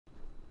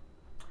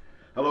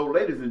Hello,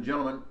 ladies and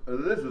gentlemen.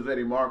 This is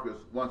Eddie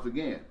Marcus once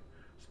again,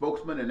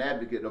 spokesman and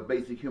advocate of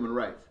basic human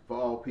rights for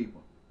all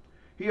people.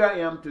 Here I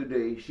am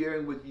today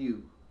sharing with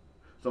you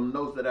some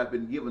notes that I've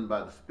been given by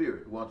the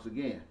Spirit once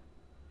again.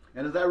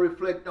 And as I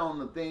reflect on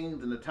the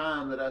things and the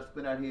time that I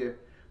spent out here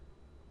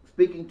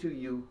speaking to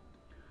you,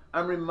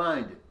 I'm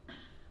reminded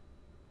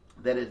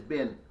that it's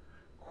been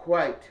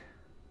quite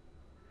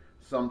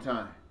some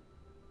time.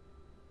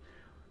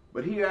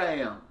 But here I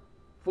am,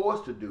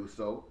 forced to do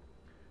so,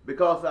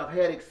 because I've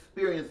had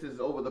experiences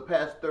over the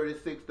past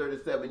 36,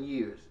 37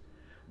 years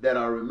that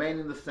are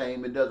remaining the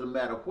same. It doesn't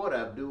matter what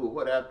I do or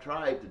what I've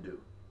tried to do.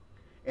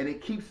 And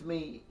it keeps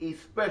me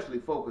especially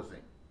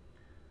focusing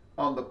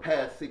on the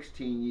past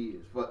 16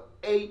 years. For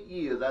 8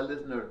 years, I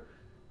listened to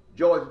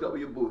George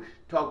W. Bush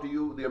talk to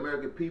you, the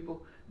American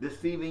people,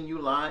 deceiving you,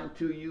 lying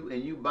to you,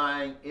 and you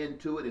buying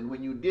into it. And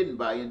when you didn't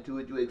buy into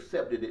it, you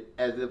accepted it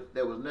as if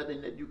there was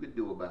nothing that you could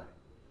do about it.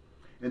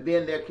 And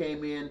then there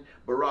came in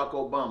Barack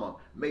Obama,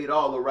 made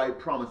all the right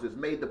promises,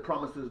 made the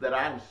promises that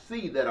I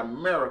see that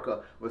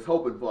America was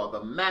hoping for,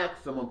 the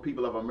maximum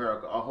people of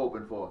America are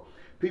hoping for.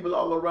 People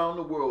all around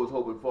the world was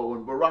hoping for.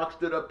 When Barack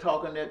stood up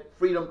talking that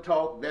freedom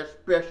talk, that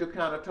special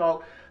kind of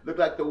talk, looked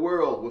like the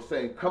world was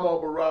saying, come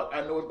on, Barack,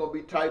 I know it's going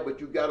to be tight, but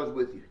you got us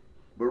with you.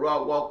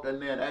 Barack walked in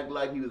there and acted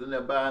like he was in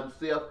there by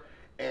himself,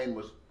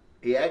 and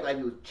he acted like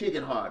he was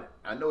chicken-hearted.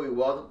 I know he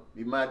wasn't.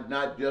 He might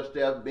not just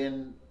have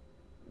been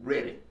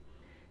ready.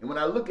 And when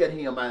I look at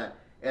him,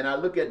 and I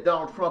look at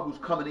Donald Trump, who's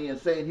coming in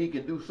saying he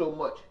can do so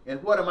much,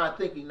 and what am I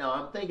thinking now?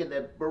 I'm thinking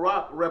that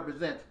Barack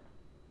represents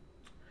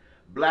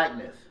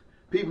blackness,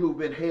 people who've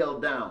been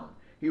held down.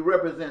 He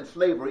represents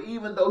slavery,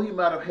 even though he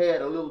might have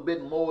had a little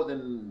bit more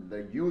than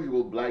the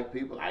usual black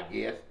people, I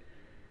guess.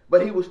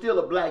 But he was still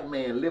a black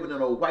man living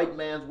in a white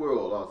man's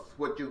world,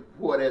 or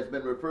what has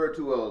been referred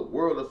to a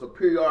world of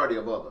superiority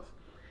of others.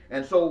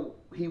 And so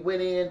he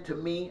went in to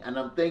me, and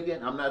I'm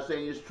thinking, I'm not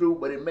saying it's true,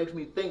 but it makes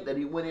me think that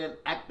he went in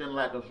acting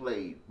like a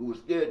slave who was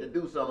scared to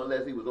do something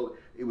unless it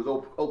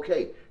was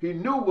okay. He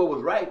knew what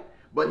was right,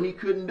 but he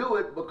couldn't do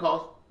it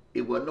because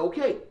it wasn't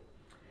okay.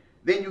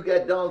 Then you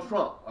got Donald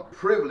Trump, a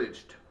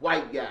privileged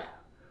white guy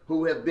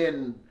who has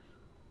been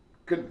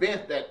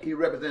convinced that he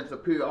represents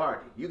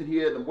superiority. You can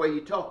hear the way he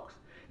talks.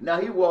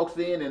 Now he walks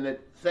in and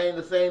saying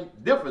the same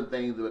different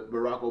things with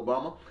Barack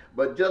Obama,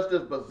 but just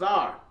as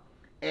bizarre.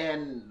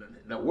 And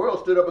the world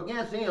stood up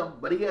against him,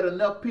 but he had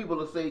enough people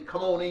to say,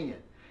 come on in.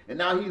 And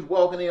now he's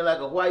walking in like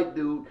a white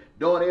dude,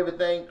 doing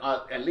everything,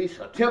 at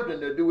least attempting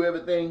to do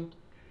everything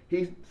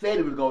he said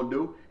he was going to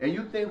do. And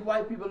you think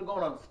white people are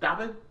going to stop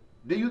him?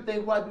 Do you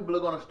think white people are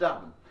going to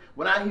stop him?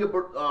 When I hear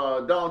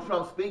Donald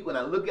Trump speak, when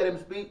I look at him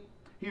speak,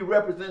 he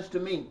represents to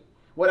me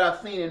what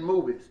I've seen in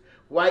movies.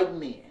 White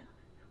men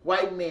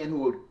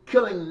who are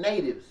killing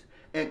natives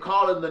and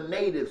calling the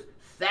natives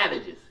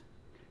savages.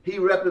 He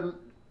represents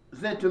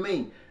to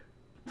me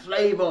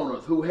slave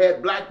owners who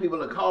had black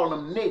people and calling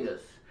them niggers.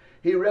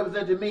 He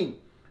represented me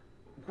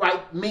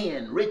white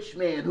men, rich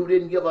men who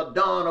didn't give a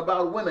darn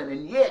about women,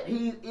 and yet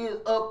he is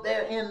up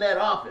there in that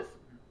office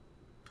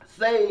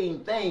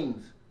saying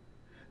things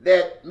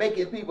that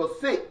making people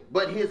sick.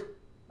 But his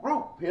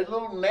group, his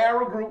little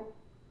narrow group,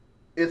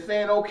 is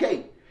saying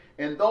okay.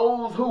 And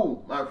those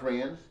who, my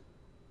friends,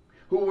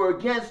 who were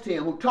against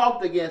him, who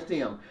talked against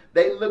him,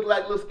 they look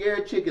like little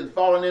scared chickens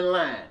falling in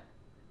line.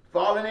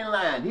 Falling in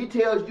line. He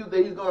tells you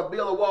that he's going to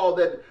build a wall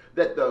that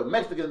the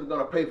Mexicans are going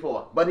to pay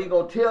for. But he's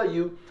going to tell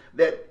you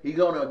that he's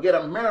going to get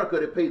America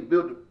to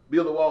build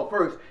the wall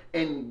first,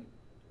 and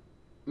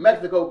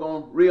Mexico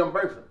going to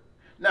reimburse him.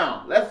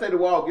 Now, let's say the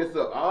wall gets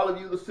up. All of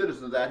you, the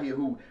citizens out here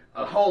who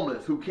are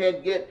homeless, who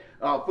can't get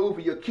food for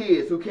your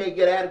kids, who can't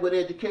get adequate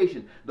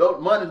education, those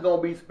money's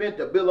going to be spent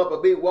to build up a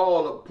big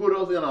wall to put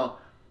us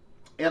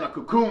in a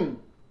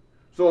cocoon.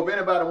 So if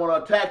anybody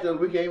want to attack us,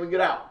 we can't even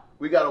get out.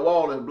 We got a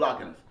wall that's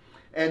blocking us.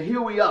 And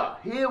here we are,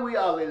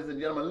 ladies and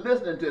gentlemen,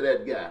 listening to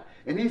that guy.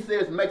 And he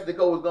says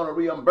Mexico is going to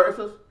reimburse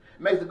us.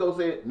 Mexico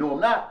said, no, I'm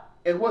not.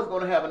 And what's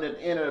going to happen at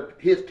the end of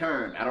his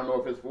term? I don't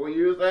know if it's 4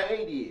 years or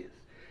 8 years.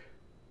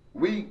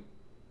 We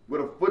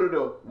would have footed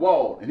a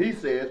wall. And he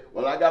says,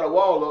 well, I got a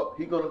wall up.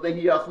 He's going to think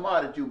he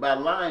outsmarted you by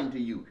lying to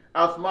you.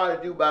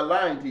 Outsmarted you by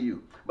lying to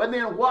you. But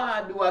then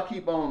why do I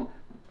keep on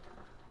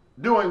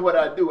doing what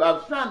I do? I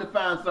was trying to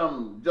find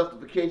some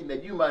justification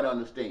that you might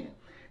understand.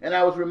 And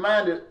I was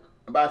reminded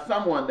by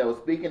someone that was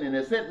speaking, and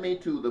it sent me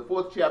to the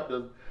 4th chapter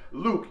of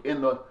Luke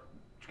in the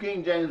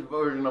King James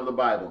Version of the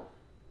Bible,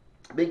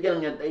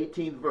 beginning at the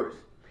 18th verse.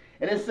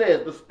 And it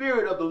says, the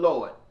Spirit of the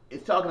Lord,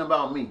 is talking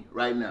about me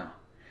right now,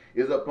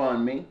 is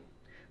upon me,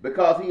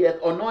 because he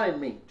hath anointed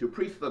me to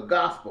preach the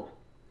gospel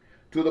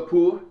to the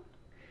poor.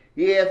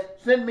 He hath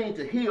sent me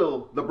to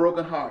heal the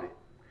brokenhearted,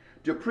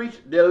 to preach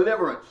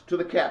deliverance to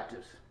the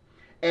captives,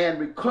 and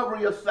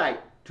recovery of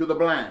sight to the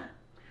blind,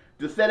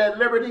 to set at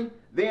liberty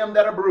them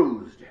that are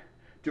bruised,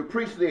 to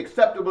preach the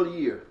acceptable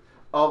year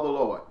of the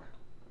Lord.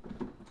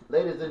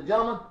 Ladies and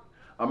gentlemen,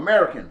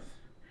 Americans,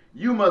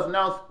 you must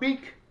now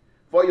speak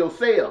for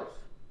yourselves.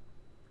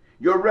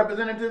 Your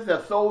representatives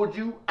have sold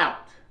you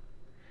out.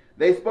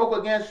 They spoke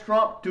against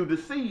Trump to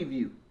deceive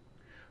you.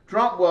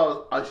 Trump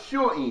was a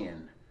sure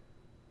end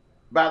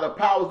by the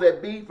powers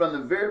that be from the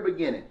very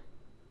beginning.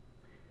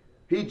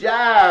 He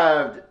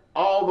jived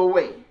all the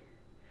way.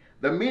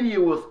 The media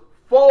was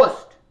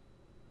forced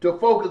to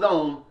focus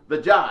on the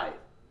jive.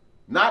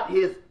 Not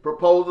his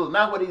proposals,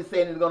 not what he's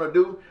saying he's going to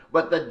do,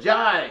 but the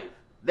jive.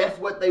 That's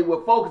what they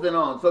were focusing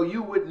on, so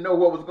you wouldn't know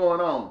what was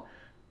going on.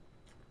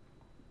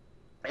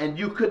 And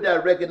you could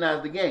not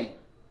recognize the game.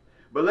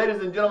 But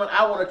ladies and gentlemen,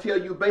 I want to tell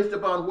you, based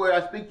upon where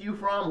I speak to you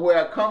from, where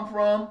I come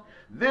from,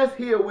 this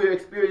here we're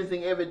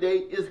experiencing every day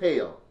is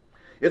hell.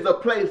 It's a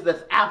place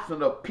that's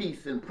absent of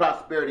peace and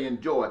prosperity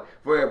and joy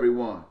for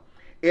everyone.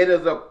 It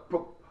is a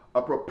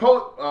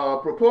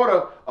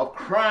purporter of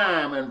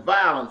crime and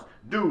violence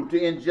due to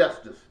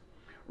injustice.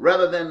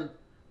 Rather than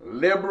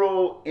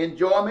liberal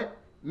enjoyment,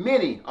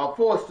 many are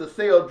forced to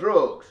sell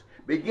drugs,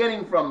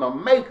 beginning from the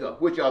maker,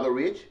 which are the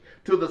rich,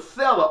 to the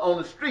seller on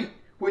the street,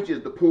 which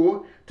is the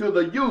poor, to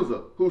the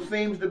user, who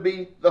seems to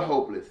be the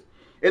hopeless.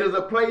 It is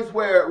a place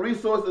where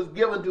resources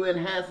given to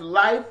enhance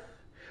life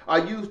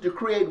are used to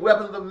create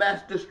weapons of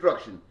mass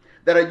destruction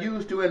that are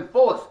used to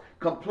enforce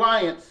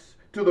compliance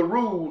to the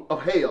rule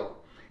of hell.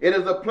 It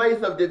is a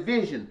place of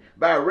division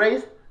by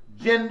race,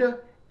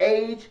 gender,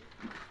 age,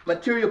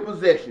 material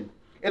possession.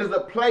 It is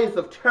a place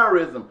of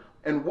terrorism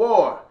and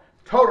war,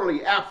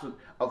 totally absent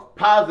of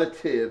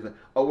positive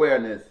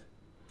awareness.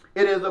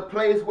 It is a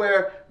place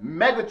where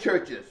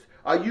megachurches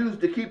are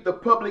used to keep the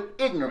public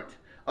ignorant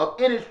of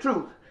any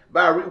truth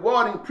by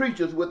rewarding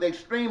preachers with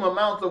extreme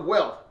amounts of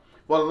wealth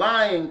for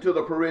lying to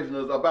the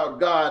parishioners about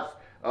God's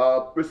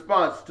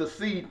response to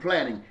seed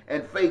planting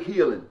and fake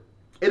healing.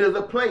 It is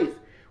a place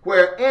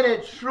where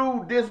any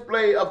true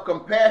display of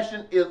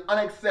compassion is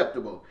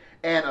unacceptable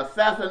and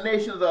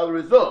assassinations are the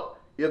result,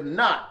 if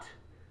not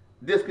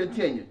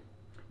discontinued.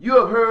 You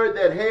have heard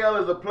that hell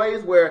is a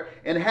place where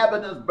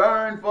inhabitants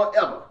burn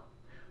forever.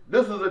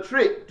 This is a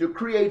trick to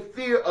create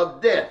fear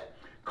of death,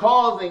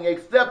 causing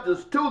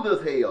acceptance to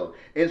this hell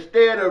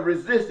instead of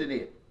resisting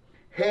it.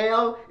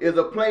 Hell is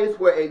a place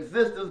where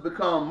existence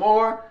becomes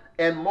more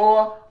and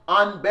more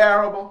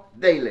unbearable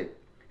daily.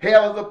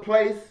 Hell is a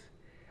place,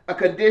 a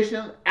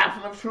condition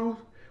absent of truth,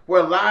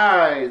 where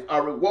lies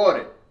are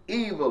rewarded,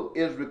 evil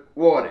is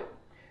rewarded.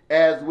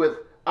 As with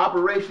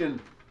Operation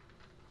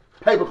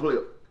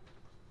Paperclip,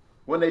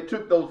 when they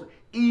took those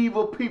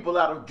evil people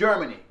out of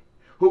Germany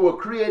who were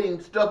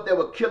creating stuff that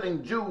were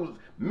killing Jews,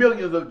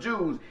 millions of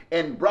Jews,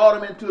 and brought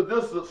them into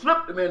this,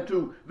 slipped them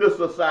into this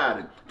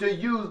society to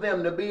use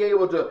them to be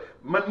able to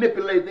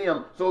manipulate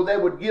them so they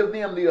would give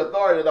them the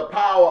authority, the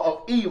power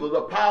of evil,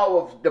 the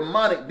power of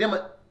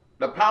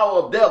the power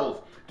of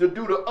devils to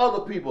do to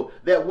other people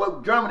that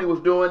what Germany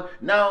was doing.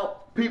 Now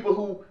people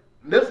who,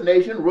 this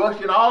nation,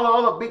 Russia, and all the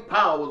other big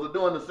powers are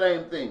doing the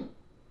same thing.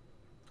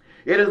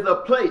 It is the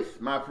place,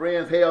 my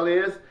friends, hell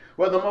is,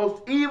 where the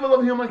most evil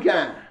of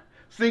humankind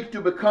seek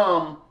to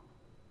become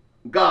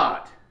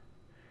God,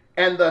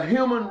 and the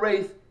human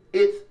race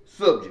its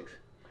subjects.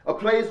 A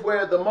place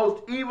where the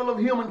most evil of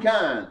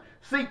humankind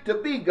seek to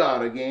be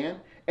God again,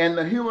 and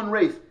the human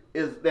race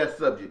is their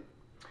subject.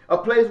 A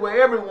place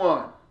where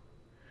everyone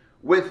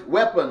with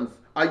weapons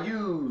are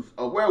used,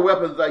 or where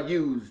weapons are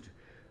used,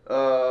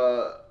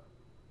 where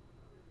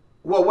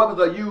weapons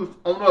are used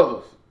on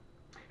others.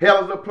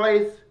 Hell is a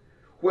place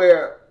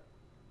where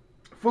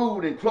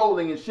food and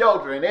clothing and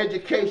shelter and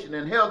education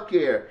and health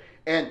care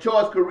and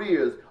choice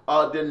careers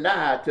are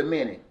denied to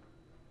many.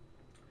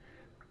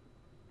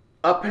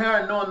 A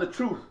parent knowing the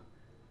truth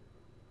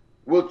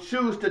will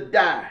choose to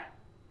die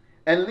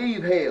and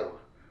leave hell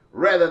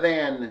rather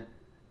than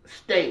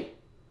stay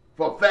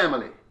for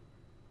family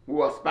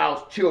who are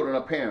spouse, children,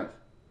 or parents.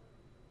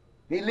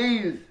 He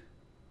leaves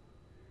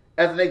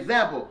as an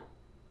example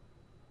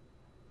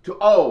to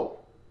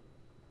all.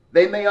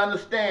 They may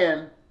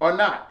understand or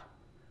not,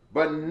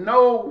 but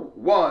no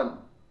one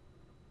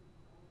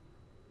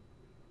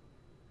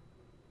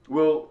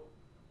will,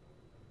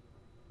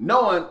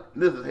 knowing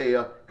this is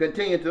hell,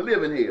 continue to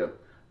live in hell.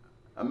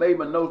 I made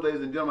my notes,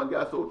 ladies and gentlemen. I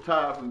got so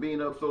tired from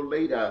being up so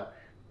late,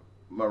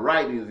 my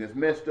writings is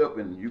messed up,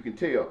 and you can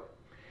tell.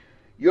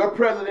 Your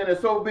president is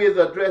so busy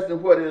addressing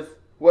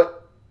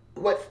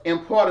what's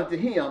important to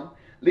him,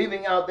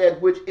 leaving out that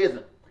which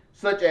isn't,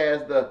 such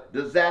as the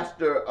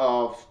disaster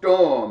of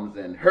storms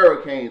and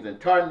hurricanes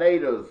and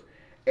tornadoes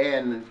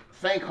and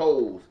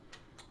sinkholes.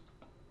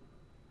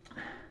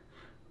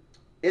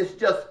 It's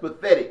just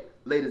pathetic,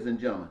 ladies and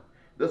gentlemen.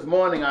 This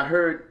morning I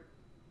heard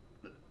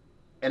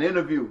an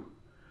interview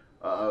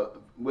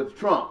with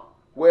Trump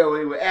where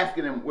we were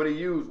asking him would he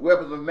use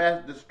weapons of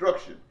mass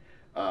destruction,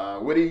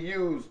 would he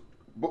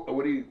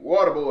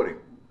waterboarding.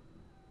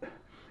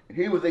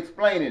 He was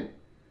explaining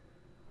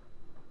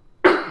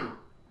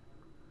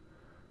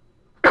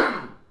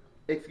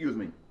excuse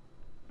me,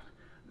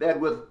 that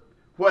with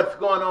what's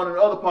going on in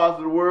other parts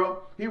of the world,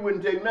 he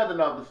wouldn't take nothing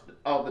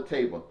off the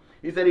table.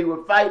 He said he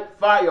would fight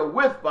fire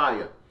with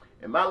fire.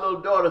 And my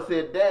little daughter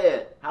said,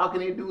 Dad, how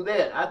can he do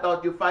that? I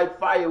thought you fight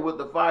fire with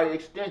the fire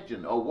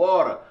extension or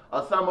water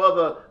or some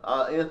other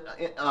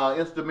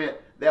instrument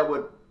that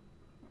would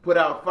put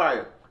out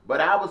fire.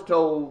 But I was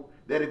told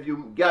that if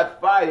you got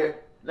fire,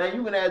 now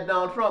you can ask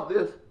Donald Trump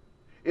this,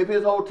 if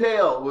his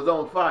hotel was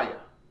on fire,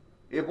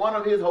 if one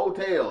of his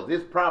hotels,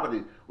 his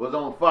property was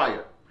on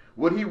fire,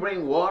 would he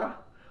bring water?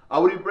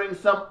 Or would he bring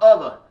some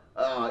other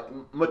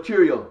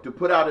material to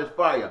put out his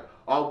fire?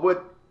 Or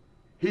would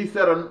he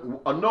set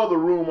another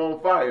room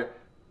on fire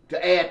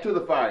to add to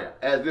the fire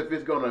as if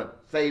it's going to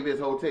save his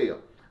hotel?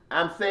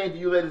 I'm saying to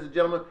you, ladies and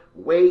gentlemen,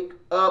 wake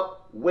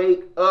up,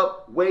 wake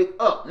up, wake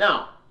up.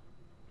 Now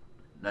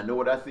know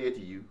what I said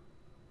to you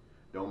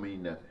don't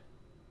mean nothing.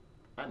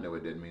 I know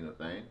it doesn't mean a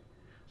thing.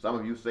 Some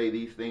of you say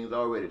these things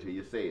already to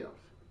yourselves.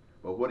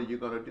 But what are you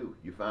going to do?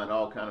 You find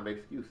all kind of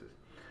excuses.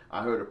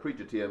 I heard a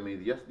preacher tell me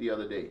just the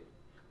other day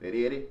that,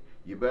 Eddie,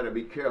 you better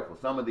be careful.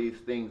 Some of these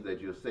things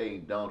that you're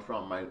saying, Donald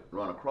Trump might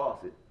run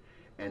across it,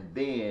 and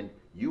then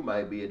you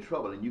might be in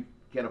trouble, and you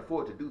can't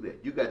afford to do that.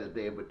 You got to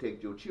stay and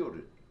protect your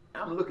children.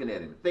 I'm looking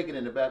at him, thinking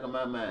in the back of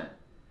my mind,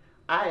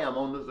 I am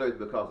on this earth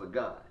because of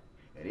God.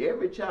 And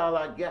every child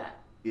I got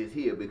is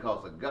here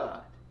because of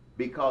God.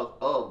 Because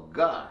of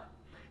God.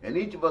 And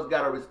each of us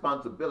got a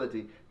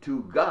responsibility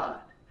to God.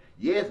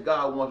 Yes,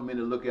 God wants me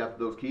to look after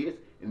those kids,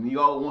 and He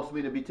all wants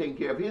me to be taking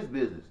care of His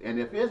business. And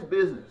if His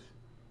business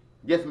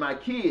gets my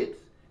kids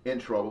in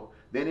trouble,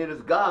 then it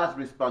is God's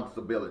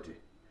responsibility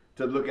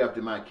to look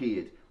after my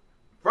kids.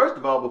 First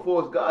of all,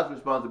 before it's God's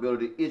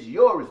responsibility, it's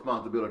your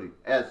responsibility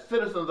as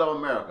citizens of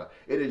America.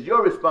 It is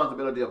your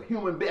responsibility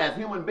as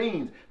human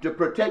beings to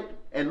protect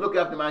and look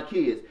after my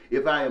kids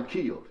if I am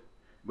killed.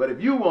 But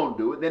if you won't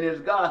do it, then it's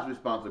God's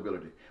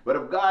responsibility. But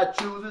if God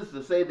chooses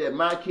to say that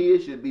my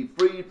kids should be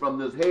freed from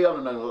this hell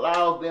and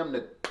allows them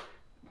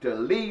to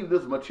leave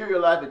this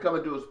material life and come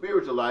into a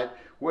spiritual life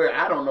where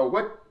I don't know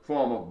what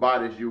form of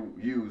bodies you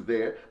use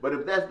there, but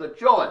if that's the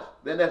choice,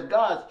 then that's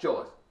God's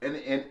choice. And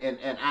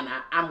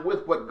I'm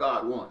with what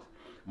God wants.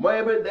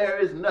 Maybe there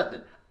is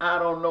nothing. I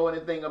don't know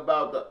anything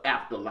about the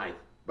afterlife,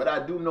 but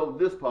I do know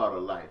this part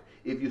of life.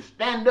 If you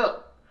stand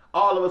up,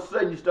 all of a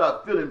sudden you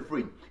start feeling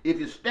free. If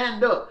you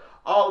stand up,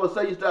 all of a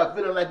sudden you start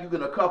feeling like you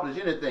can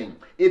accomplish anything.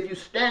 If you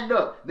stand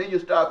up, then you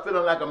start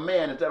feeling like a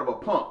man instead of a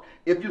punk.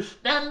 If you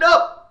stand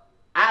up,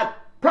 I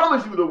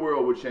promise you the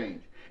world will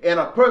change. And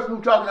a person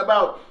who's talking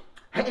about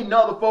hating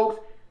other folks,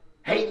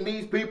 hating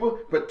these people,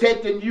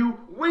 protecting you,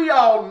 we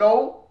all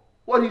know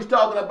what he's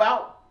talking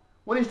about.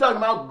 When he's talking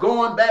about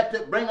going back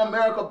to bring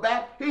America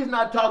back, he's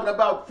not talking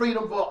about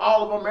freedom for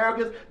all of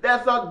Americans.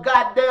 That's a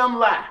goddamn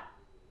lie.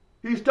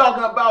 He's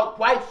talking about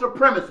white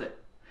supremacy.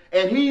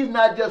 And he's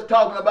not just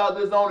talking about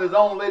this on his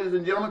own, ladies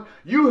and gentlemen.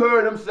 You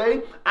heard him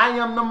say, I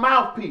am the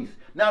mouthpiece.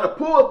 Now the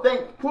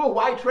poor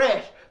white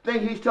trash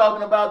think he's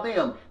talking about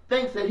them.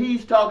 Thinks that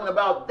he's talking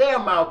about their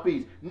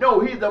mouthpiece. No,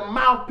 he's a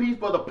mouthpiece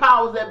for the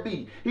powers that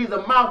be. He's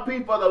a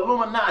mouthpiece for the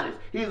Illuminati.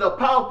 He's a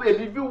mouthpiece.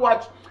 And if you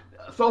watch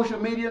social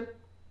media,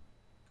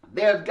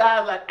 there's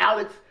guys like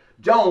Alex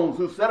Jones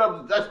who set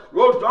up,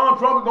 Donald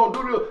Trump is going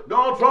to do this,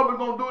 Donald Trump is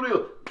going to do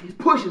this. He's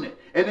pushing it.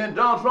 And then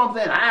Donald Trump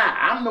saying,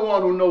 I'm the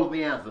one who knows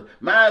the answer.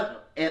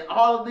 And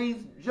all of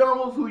these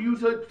generals who you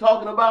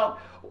talking about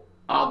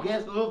are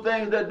against the little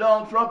things that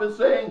Donald Trump is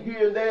saying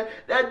here and there.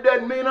 That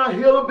doesn't mean a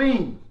hill of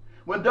beans.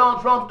 When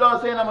Donald Trump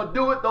starts saying, I'm going to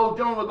do it, those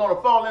generals are going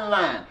to fall in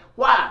line.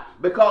 Why?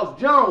 Because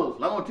generals,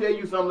 I'm going to tell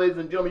you something, ladies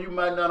and gentlemen, you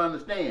might not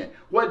understand.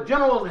 What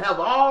generals have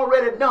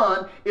already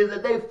done is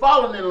that they've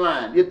fallen in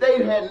line. If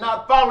they had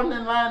not fallen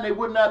in line, they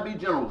would not be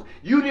generals.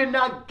 You did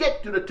not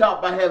get to the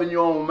top by having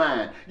your own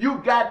mind. You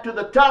got to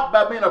the top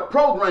by being a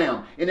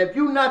program. And if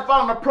you're not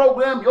following a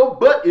program, your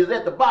butt is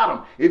at the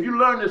bottom. If you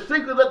learn the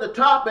secrets at the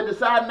top and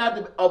decide not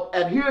to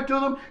adhere to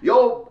them,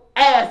 your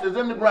ass is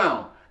in the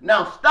ground.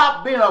 Now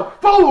stop being a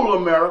fool,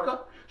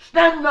 America.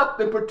 Stand up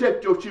and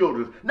protect your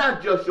children,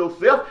 not just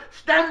yourself.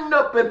 Stand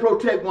up and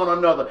protect one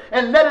another.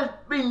 And let it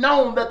be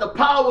known that the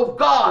power of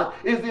God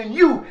is in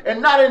you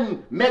and not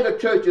in mega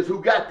churches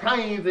who got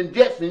planes and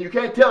jets, and you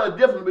can't tell the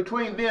difference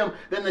between them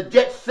than the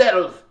jet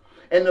setters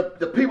and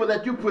the people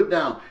that you put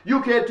down.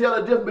 You can't tell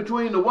the difference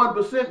between the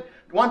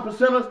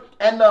 1%ers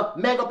and the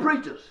mega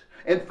preachers.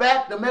 In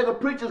fact, the mega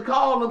preachers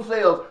call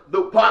themselves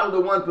the part of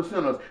the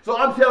 1%ers. So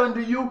I'm telling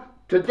to you,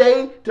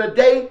 Today,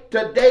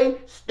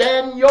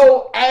 stand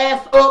your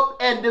ass up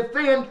and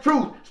defend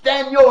truth.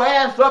 Stand your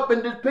ass up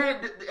and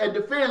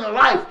defend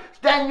life.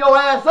 Stand your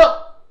ass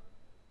up.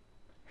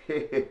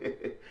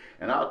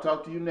 And I'll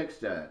talk to you next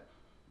time.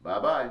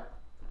 Bye-bye.